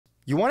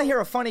You want to hear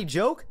a funny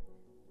joke?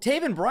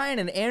 Taven Bryan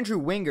and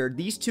Andrew Wingard,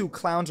 these two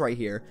clowns right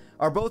here,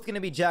 are both going to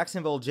be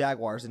Jacksonville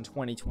Jaguars in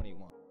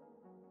 2021.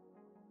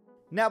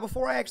 Now,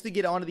 before I actually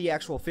get onto the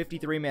actual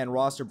 53-man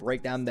roster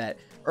breakdown that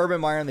Urban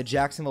Meyer and the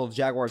Jacksonville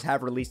Jaguars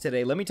have released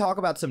today, let me talk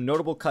about some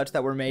notable cuts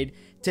that were made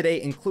today,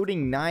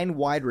 including 9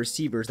 wide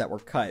receivers that were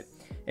cut,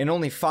 and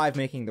only 5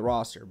 making the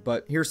roster.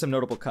 But here's some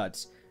notable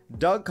cuts.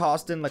 Doug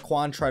Costin,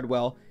 Laquan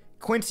Treadwell,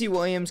 Quincy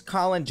Williams,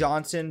 Colin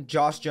Johnson,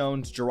 Josh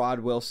Jones,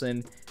 Gerard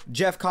Wilson,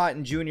 Jeff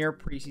Cotton Jr.,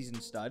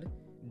 preseason stud,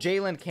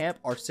 Jalen Camp,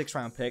 our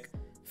 6th-round pick,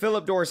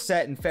 Philip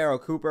Dorsett, and Pharaoh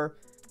Cooper.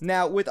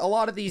 Now, with a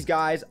lot of these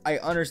guys, I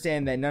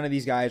understand that none of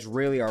these guys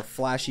really are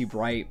flashy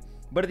bright.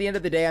 But at the end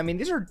of the day, I mean,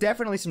 these are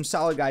definitely some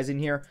solid guys in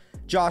here.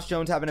 Josh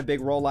Jones having a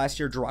big role last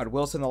year. Gerard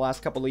Wilson the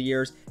last couple of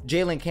years.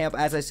 Jalen Camp,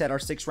 as I said, our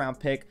 6th-round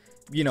pick.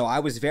 You know, I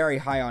was very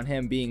high on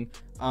him being,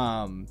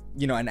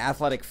 you know, an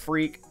athletic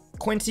freak.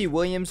 Quincy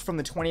Williams from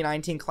the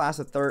 2019 class,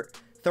 a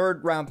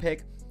third-round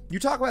pick. You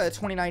talk about the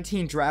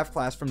 2019 draft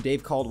class from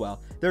Dave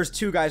Caldwell. There's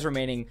 2 guys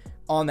remaining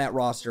on that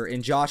roster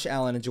in Josh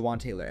Allen and Jawan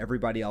Taylor.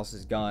 Everybody else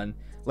is gone.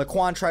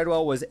 Laquan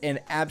Treadwell was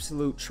an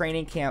absolute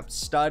training camp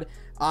stud.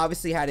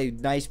 Obviously had a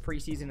nice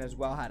preseason as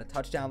well. Had a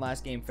touchdown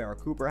last game. Pharaoh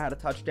Cooper had a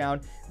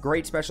touchdown.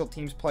 Great special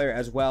teams player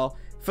as well.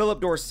 Philip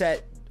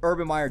Dorsett,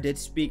 Urban Meyer did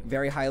speak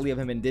very highly of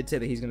him and did say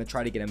that he's going to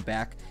try to get him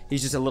back.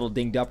 He's just a little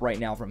dinged up right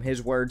now from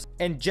his words.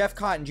 And Jeff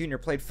Cotton Jr.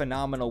 played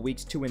phenomenal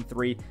weeks 2 and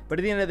 3. But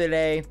at the end of the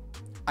day,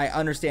 I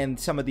understand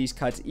some of these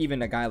cuts,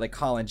 even a guy like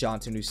Colin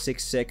Johnson who's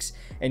 6'6",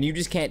 and you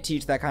just can't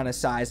teach that kind of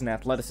size and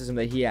athleticism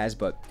that he has,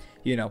 but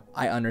you know,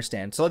 I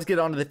understand. So let's get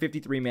on to the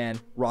 53-man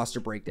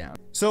roster breakdown.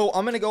 So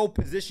I'm going to go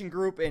position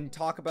group and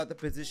talk about the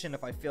position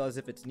if I feel as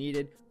if it's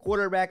needed.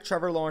 Quarterback,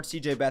 Trevor Lawrence,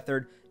 CJ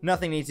Beathard.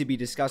 Nothing needs to be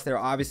discussed there.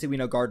 Obviously, we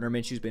know Gardner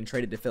Minshew's been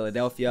traded to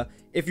Philadelphia.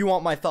 If you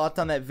want my thoughts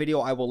on that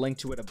video, I will link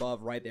to it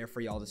above right there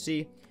for y'all to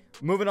see.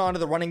 Moving on to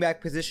the running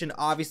back position,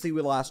 obviously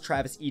we lost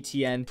Travis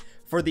Etienne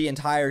for the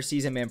entire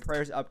season, man.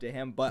 Prayers up to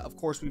him, but of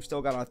course we've still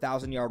got our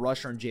 1,000-yard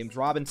rusher in James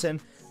Robinson,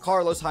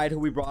 Carlos Hyde, who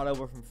we brought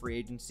over from free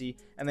agency,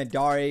 and then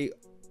Dare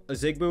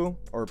Azigbu,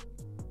 or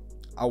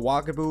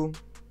Awagabu,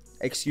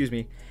 excuse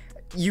me.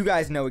 You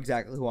guys know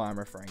exactly who I'm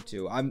referring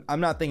to.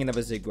 I'm not thinking of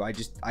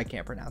Azigbu. I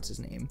can't pronounce his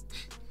name.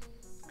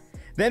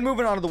 Then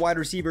moving on to the wide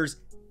receivers.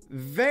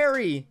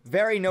 Very,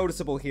 very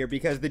noticeable here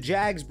because the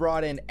Jags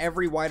brought in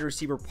every wide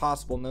receiver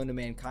possible known to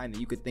mankind that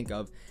you could think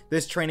of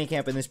this training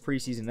camp and this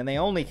preseason, and they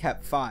only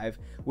kept 5,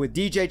 with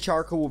DJ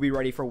Chark, who will be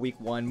ready for week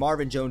 1,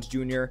 Marvin Jones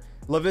Jr.,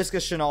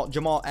 Laviska Shenault,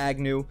 Jamal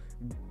Agnew,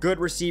 good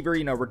receiver,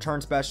 you know, return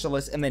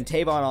specialist, and then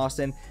Tavon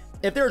Austin.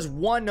 If there's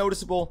one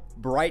noticeable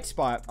bright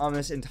spot on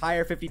this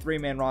entire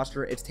 53-man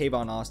roster, it's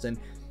Tavon Austin.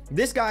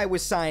 This guy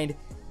was signed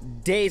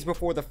days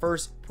before the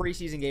first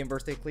preseason game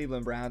versus the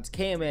Cleveland Browns,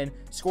 came in,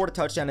 scored a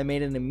touchdown, and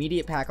made an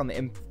immediate impact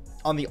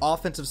on the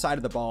offensive side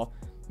of the ball.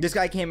 This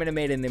guy came in and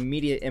made an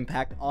immediate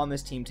impact on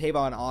this team.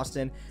 Tavon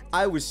Austin,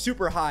 I was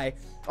super high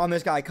on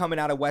this guy coming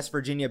out of West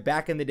Virginia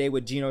back in the day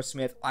with Geno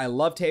Smith. I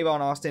love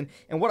Tavon Austin,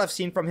 and what I've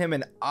seen from him,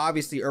 and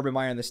obviously Urban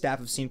Meyer and the staff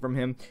have seen from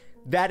him,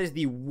 that is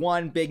the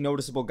one big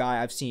noticeable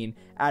guy I've seen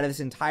out of this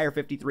entire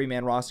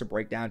 53-man roster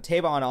breakdown.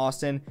 Tavon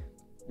Austin,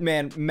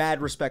 man, mad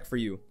respect for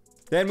you.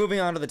 Then moving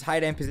on to the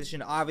tight end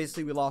position,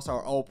 obviously we lost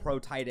our all-pro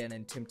tight end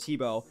in Tim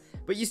Tebow,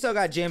 but you still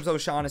got James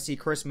O'Shaughnessy,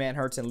 Chris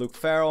Manhertz, and Luke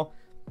Farrell.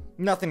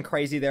 Nothing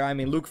crazy there. I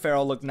mean, Luke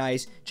Farrell looked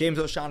nice. James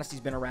O'Shaughnessy's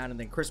been around, and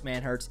then Chris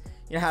Manhertz,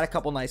 you know, had a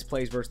couple nice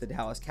plays versus the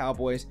Dallas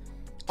Cowboys.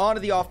 On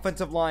to the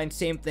offensive line,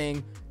 same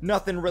thing.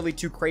 Nothing really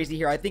too crazy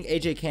here. I think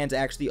AJ Cann's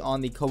actually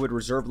on the COVID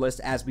reserve list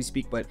as we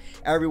speak, but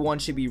everyone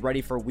should be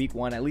ready for week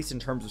 1, at least in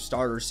terms of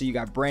starters. So you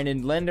got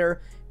Brandon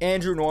Linder,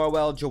 Andrew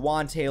Norwell,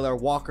 Jawan Taylor,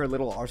 Walker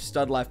Little, our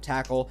stud left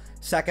tackle,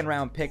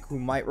 2nd-round pick who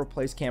might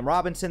replace Cam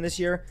Robinson this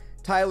year,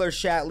 Tyler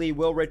Shatley,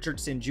 Will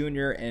Richardson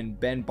Jr., and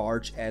Ben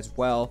Barch as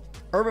well.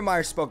 Urban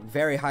Meyer spoke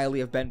very highly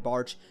of Ben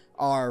Barch,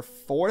 our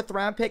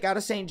 4th-round pick out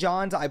of St.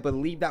 John's. I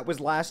believe that was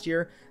last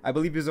year. I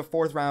believe he was a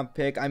 4th-round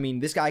pick. I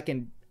mean, this guy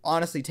can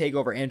honestly take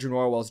over Andrew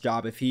Norwell's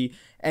job if he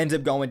ends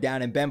up going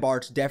down, and Ben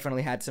Barch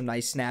definitely had some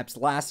nice snaps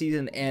last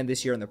season and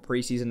this year in the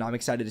preseason. I'm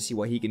excited to see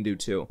what he can do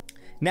too.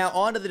 Now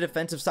on to the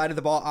defensive side of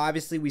the ball.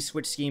 Obviously we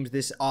switched schemes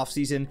this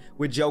offseason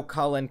with Joe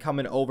Cullen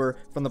coming over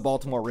from the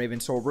Baltimore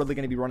Ravens, so we're really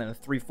going to be running a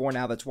 3-4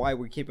 now. That's why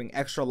we're keeping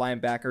extra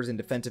linebackers and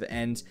defensive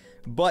ends.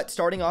 But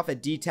starting off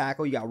at D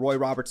tackle, you got Roy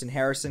Robertson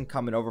Harrison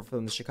coming over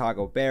from the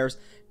Chicago Bears,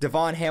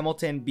 Devon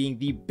Hamilton being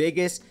the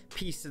biggest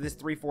piece to this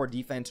 3-4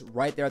 defense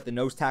right there at the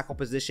nose tackle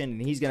position,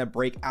 and he's going to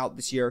break out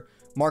this year,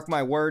 mark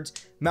my words.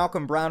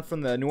 Malcolm Brown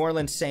from the New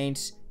Orleans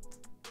Saints,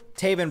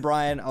 Taven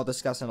Bryan, I'll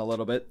discuss in a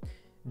little bit,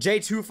 Jay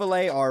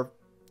Tufele, our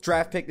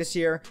draft pick this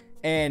year,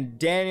 and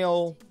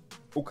Daniel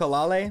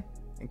Ukalale.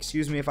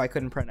 Excuse me if I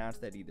couldn't pronounce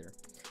that either.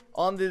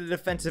 On the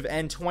defensive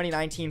end,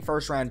 2019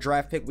 first-round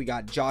draft pick, we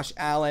got Josh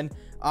Allen.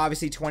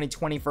 Obviously,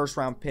 2020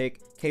 first-round pick,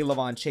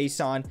 Kaylavon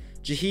Chason.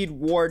 Jaheed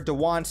Ward,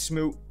 DeJuan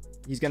Smoot.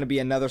 He's going to be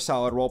another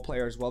solid role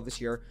player as well this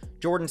year.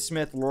 Jordan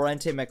Smith,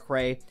 Lorente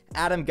McRae,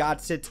 Adam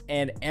Godsitz,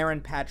 and Aaron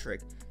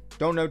Patrick.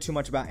 Don't know too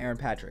much about Aaron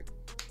Patrick.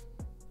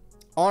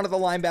 On to the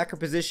linebacker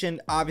position.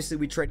 Obviously,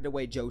 we traded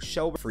away Joe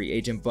Schobert, free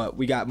agent, but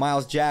we got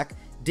Miles Jack,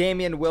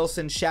 Damian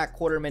Wilson, Shaq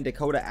Quarterman,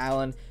 Dakota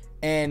Allen,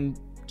 and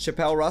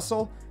Chappelle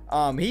Russell.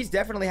 He's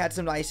definitely had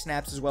some nice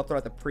snaps as well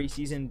throughout the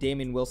preseason.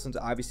 Damian Wilson's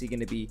obviously going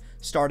to be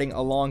starting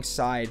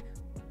alongside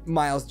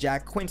Miles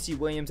Jack. Quincy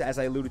Williams, as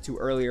I alluded to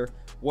earlier,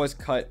 was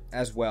cut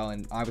as well,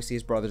 and obviously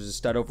his brother's a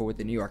stud over with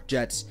the New York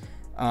Jets.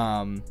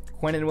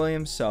 Quinnen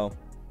Williams, so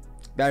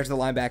there's the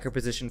linebacker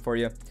position for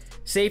you.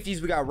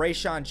 Safeties, we got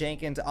Rayshawn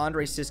Jenkins,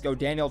 Andre Sisco,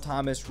 Daniel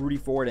Thomas, Rudy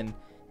Ford, and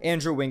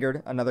Andrew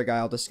Wingard, another guy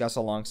I'll discuss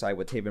alongside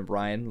with Taven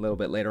Bryan a little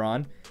bit later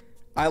on.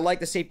 I like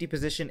the safety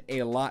position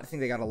a lot. I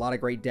think they got a lot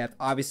of great depth.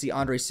 Obviously,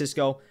 Andre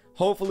Sisco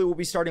hopefully will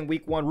be starting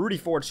week 1. Rudy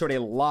Ford showed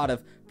a lot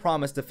of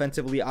promise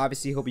defensively.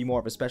 Obviously, he'll be more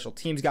of a special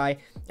teams guy.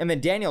 And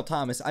then Daniel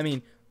Thomas, I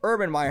mean,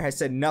 Urban Meyer has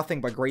said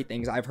nothing but great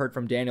things I've heard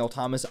from Daniel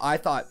Thomas. I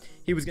thought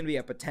he was going to be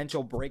a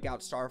potential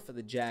breakout star for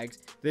the Jags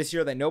this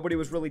year that nobody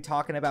was really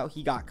talking about.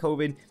 He got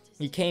COVID.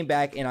 He came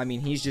back, and I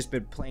mean, he's just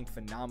been playing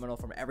phenomenal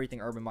from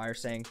everything Urban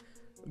Meyer's saying.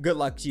 Good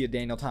luck to you,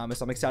 Daniel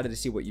Thomas. I'm excited to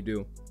see what you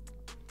do.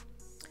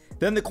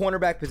 Then the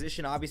cornerback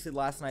position. Obviously,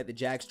 last night the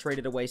Jags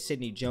traded away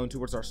Sidney Jones,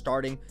 who was our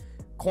starting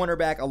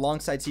cornerback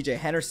alongside CJ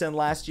Henderson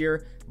last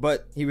year,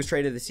 but he was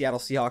traded to the Seattle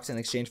Seahawks in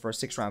exchange for a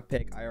 6th-round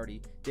pick. I already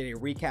did a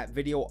recap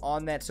video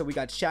on that. So we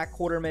got Shaq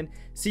Quarterman,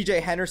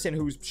 CJ Henderson,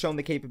 who's shown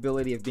the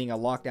capability of being a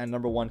lockdown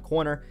 #1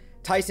 corner,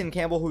 Tyson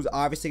Campbell, who's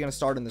obviously going to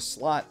start in the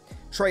slot,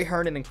 Trey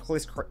Herndon, and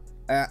Chris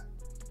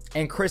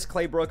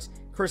Claybrooks.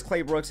 Chris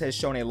Claybrooks has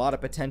shown a lot of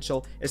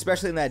potential,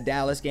 especially in that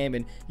Dallas game.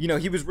 And, you know,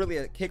 he was really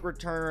a kick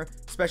returner,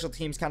 special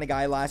teams kind of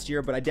guy last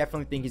year, but I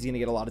definitely think he's going to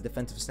get a lot of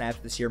defensive snaps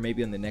this year,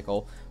 maybe in the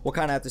nickel. We'll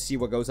kind of have to see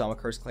what goes on with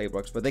Chris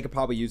Claybrooks, but they could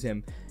probably use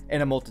him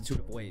in a multitude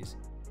of ways.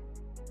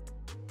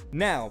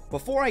 Now,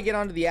 before I get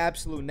onto the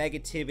absolute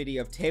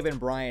negativity of Taven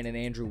Bryan and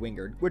Andrew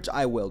Wingard, which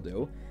I will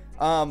do,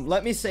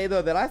 let me say,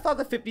 though, that I thought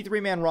the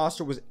 53-man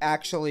roster was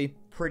actually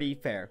pretty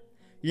fair.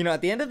 You know,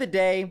 at the end of the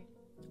day,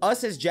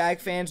 us as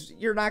Jag fans,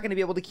 you're not going to be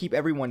able to keep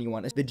everyone you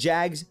want. The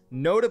Jags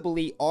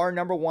notably are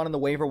 #1 on the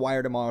waiver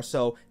wire tomorrow,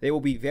 so they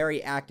will be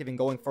very active in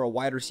going for a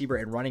wide receiver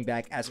and running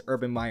back, as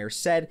Urban Meyer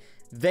said.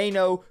 They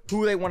know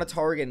who they want to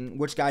target and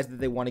which guys that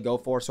they want to go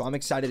for, so I'm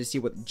excited to see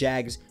what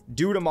Jags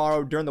do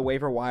tomorrow during the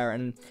waiver wire,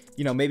 and,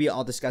 you know, maybe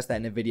I'll discuss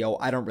that in a video.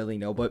 I don't really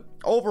know, but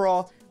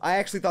overall, I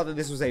actually thought that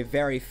this was a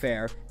very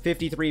fair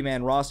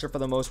 53-man roster for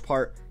the most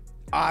part.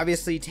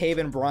 Obviously,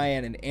 Taven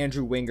Bryan and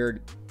Andrew Wingard,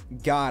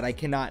 God, I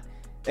cannot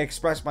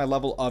express my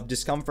level of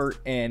discomfort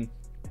and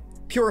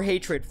pure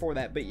hatred for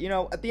that. But, you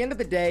know, at the end of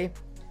the day,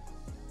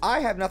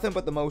 I have nothing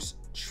but the most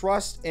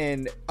trust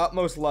and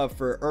utmost love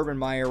for Urban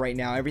Meyer right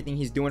now, everything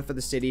he's doing for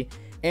the city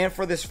and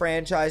for this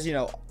franchise. You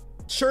know,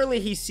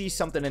 surely he sees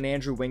something in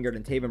Andrew Wingard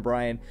and Taven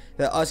Bryan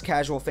that us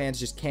casual fans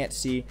just can't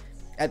see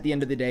at the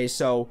end of the day.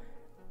 So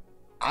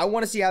I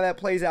want to see how that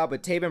plays out,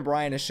 but Taven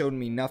Bryan has shown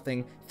me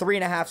nothing.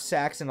 3.5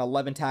 sacks and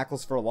 11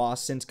 tackles for a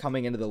loss since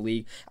coming into the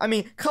league. I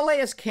mean,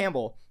 Calais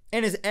Campbell,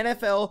 in his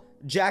NFL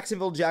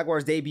Jacksonville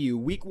Jaguars debut,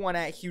 week 1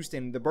 at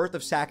Houston, the birth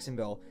of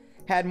Saxonville,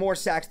 had more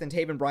sacks than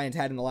Taven Bryan's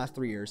had in the last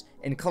 3 years,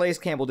 and Calais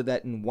Campbell did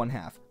that in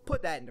 1/2.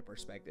 Put that into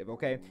perspective,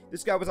 okay?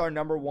 This guy was our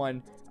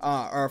 #1,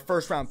 our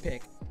 1st-round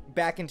pick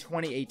back in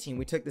 2018.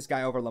 We took this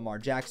guy over Lamar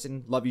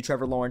Jackson. Love you,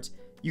 Trevor Lawrence.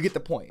 You get the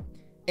point.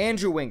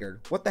 Andrew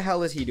Wingard, what the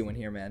hell is he doing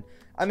here, man?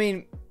 I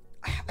mean,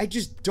 I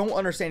just don't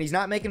understand. He's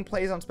not making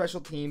plays on special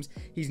teams.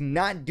 He's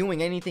not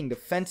doing anything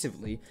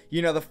defensively.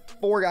 You know, the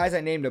 4 guys I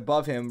named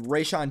above him,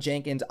 Rayshawn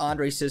Jenkins,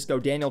 Andre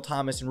Sisco, Daniel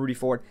Thomas, and Rudy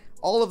Ford,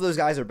 all of those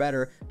guys are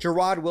better.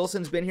 Gerard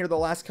Wilson's been here the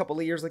last couple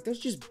of years. Like, there's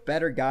just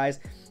better guys.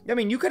 I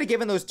mean, you could have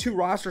given those 2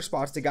 roster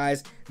spots to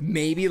guys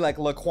maybe like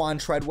Laquan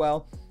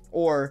Treadwell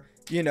or,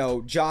 you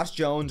know, Josh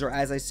Jones, or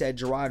as I said,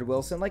 Gerard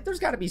Wilson. Like, there's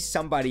got to be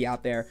somebody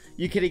out there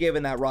you could have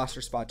given that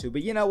roster spot to.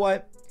 But you know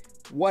what?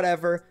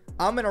 Whatever.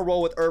 I'm going to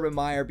roll with Urban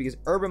Meyer because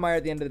Urban Meyer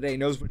at the end of the day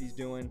knows what he's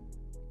doing.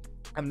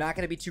 I'm not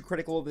going to be too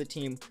critical of the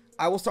team.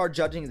 I will start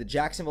judging the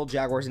Jacksonville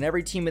Jaguars and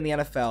every team in the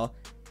NFL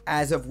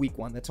as of week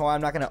 1. That's why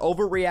I'm not going to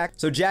overreact.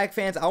 So Jag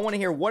fans, I want to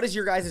hear what is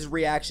your guys'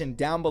 reaction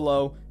down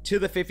below to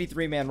the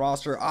 53-man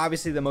roster.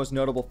 Obviously, the most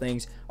notable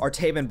things are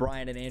Taven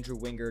Bryan and Andrew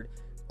Wingard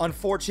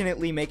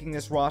unfortunately making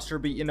this roster,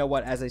 but you know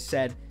what, as I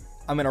said,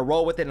 I'm going to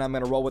roll with it, and I'm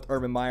going to roll with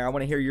Urban Meyer. I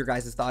want to hear your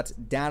guys' thoughts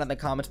down in the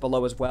comments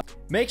below as well.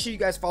 Make sure you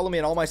guys follow me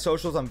on all my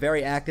socials. I'm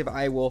very active.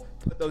 I will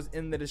put those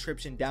in the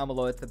description down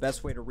below. It's the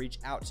best way to reach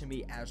out to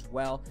me as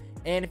well.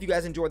 And if you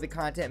guys enjoyed the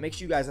content, make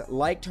sure you guys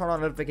like, turn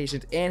on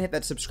notifications, and hit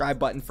that subscribe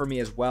button for me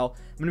as well.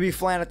 I'm going to be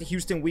flying out to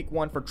Houston week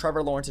 1 for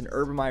Trevor Lawrence and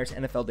Urban Meyer's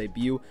NFL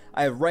debut.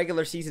 I have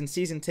regular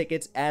season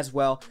tickets as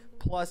well.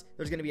 Plus,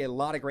 there's going to be a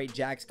lot of great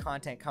Jags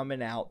content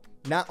coming out,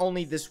 not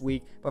only this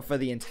week, but for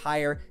the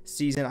entire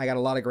season. I got a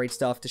lot of great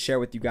stuff to share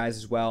with you guys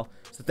as well.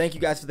 So thank you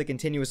guys for the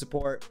continuous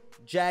support.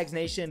 Jags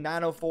Nation,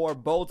 904,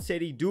 Bold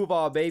City,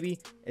 Duval, baby.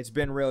 It's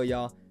been real,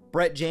 y'all.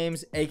 Brett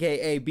James,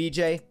 a.k.a.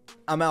 BJ.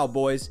 I'm out,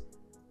 boys.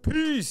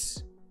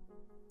 Peace.